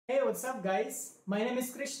Hey, what's up guys? My name is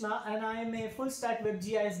Krishna and I am a full stack web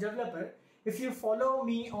GIS developer. If you follow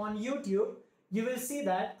me on YouTube, you will see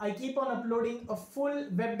that I keep on uploading a full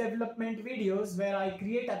web development videos where I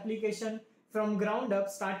create application from ground up,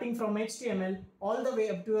 starting from HTML all the way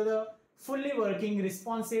up to the fully working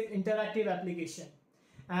responsive interactive application.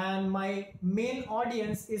 And my main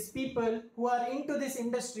audience is people who are into this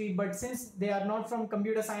industry, but since they are not from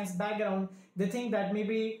computer science background, they think that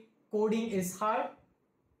maybe coding is hard.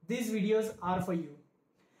 These videos are for you.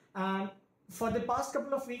 And for the past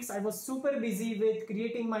couple of weeks, I was super busy with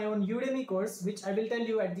creating my own Udemy course, which I will tell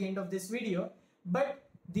you at the end of this video. But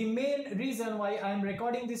the main reason why I am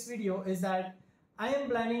recording this video is that I am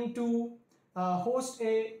planning to host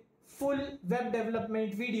a full web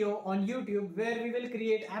development video on YouTube where we will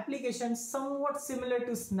create applications somewhat similar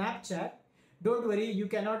to Snapchat. Don't worry, you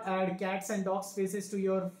cannot add cats and dogs faces to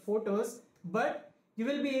your photos, but you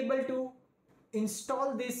will be able to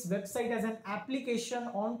install this website as an application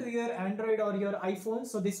onto your Android or your iPhone.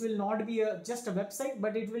 So this will not be just a website,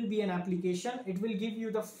 but it will be an application. It will give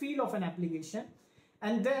you the feel of an application.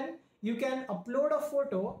 And then you can upload a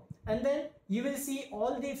photo and then you will see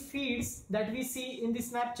all the feeds that we see in the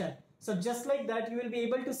Snapchat. So just like that, you will be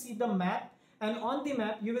able to see the map, and on the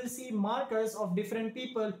map you will see markers of different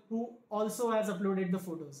people who also has uploaded the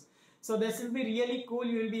photos. So this will be really cool.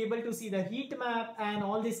 You will be able to see the heat map and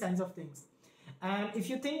all these kinds of things. And if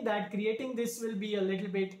you think that creating this will be a little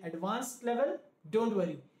bit advanced level, don't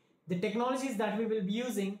worry. The technologies that we will be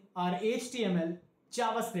using are HTML,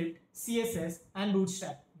 JavaScript, CSS, and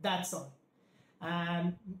Bootstrap. That's all.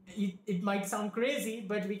 And it might sound crazy,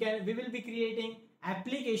 but we will be creating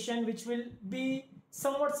application which will be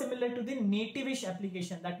somewhat similar to the native-ish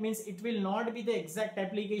application. That means it will not be the exact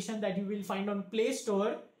application that you will find on Play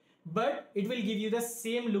Store, but it will give you the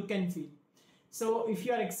same look and feel. So if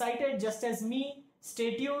you are excited just as me,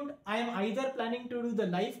 stay tuned. I am either planning to do the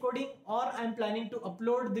live coding or I am planning to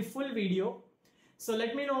upload the full video. So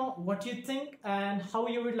let me know what you think and how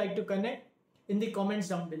you would like to connect in the comments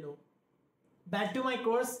down below. Back to my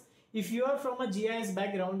course. If you are from a GIS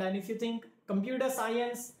background and if you think computer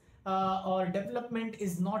science or development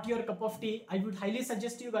is not your cup of tea, I would highly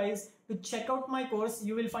suggest you guys to check out my course.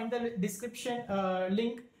 You will find the description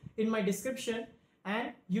link in my description,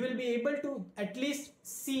 and you will be able to at least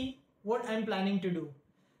see what I'm planning to do.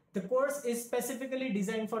 The course is specifically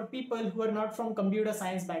designed for people who are not from computer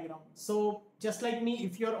science background. So just like me,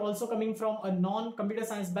 if you're also coming from a non-computer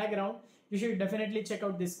science background, you should definitely check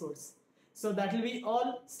out this course. So that will be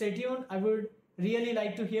all. Stay tuned. I would really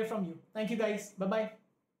like to hear from you. Thank you guys. Bye-bye.